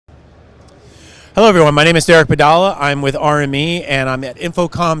Hello everyone, my name is Derek Badala. I'm with RME and I'm at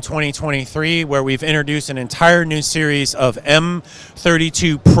InfoComm 2023 where we've introduced an entire new series of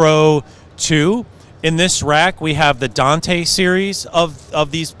M-32 Pro 2. In this rack we have the Dante series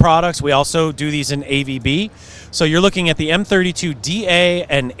of these products. We also do these in AVB. So you're looking at the M-32 DA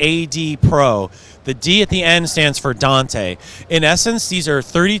and AD Pro. The D at the end stands for Dante. In essence, these are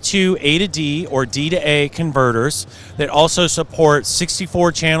 32 A to D or D to A converters that also support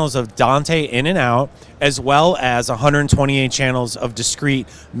 64 channels of Dante in and out, as well as 128 channels of discrete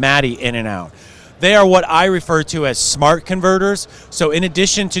MADI in and out. They are what I refer to as smart converters. So in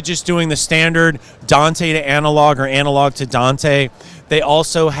addition to just doing the standard Dante to analog or analog to Dante, they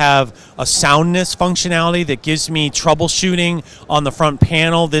also have a soundness functionality that gives me troubleshooting on the front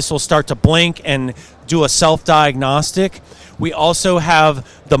panel. This will start to blink and do a self-diagnostic. We also have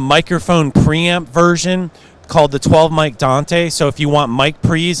the microphone preamp version called the 12 mic Dante. So if you want mic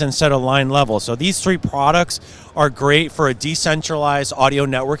pre's instead of line level. So these three products are great for a decentralized audio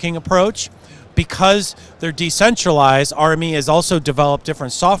networking approach. Because they're decentralized, RME has also developed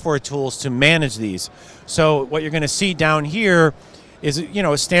different software tools to manage these. So what you're going to see down here is,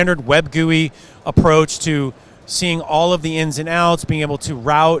 a standard web GUI approach to seeing all of the ins and outs, being able to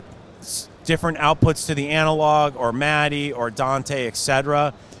route different outputs to the analog or MADI or Dante,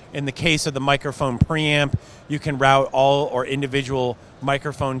 etc. In the case of the microphone preamp, you can route all or individual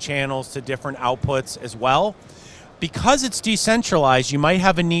microphone channels to different outputs as well. Because it's decentralized, you might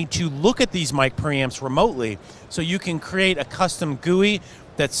have a need to look at these mic preamps remotely, so you can create a custom GUI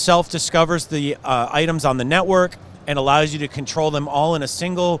that self-discovers the items on the network and allows you to control them all in a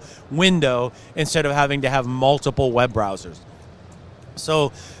single window instead of having to have multiple web browsers.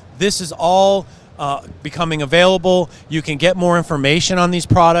 So this is all becoming available. You can get more information on these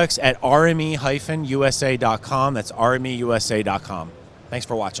products at rme-usa.com. That's rmeusa.com. Thanks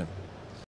for watching.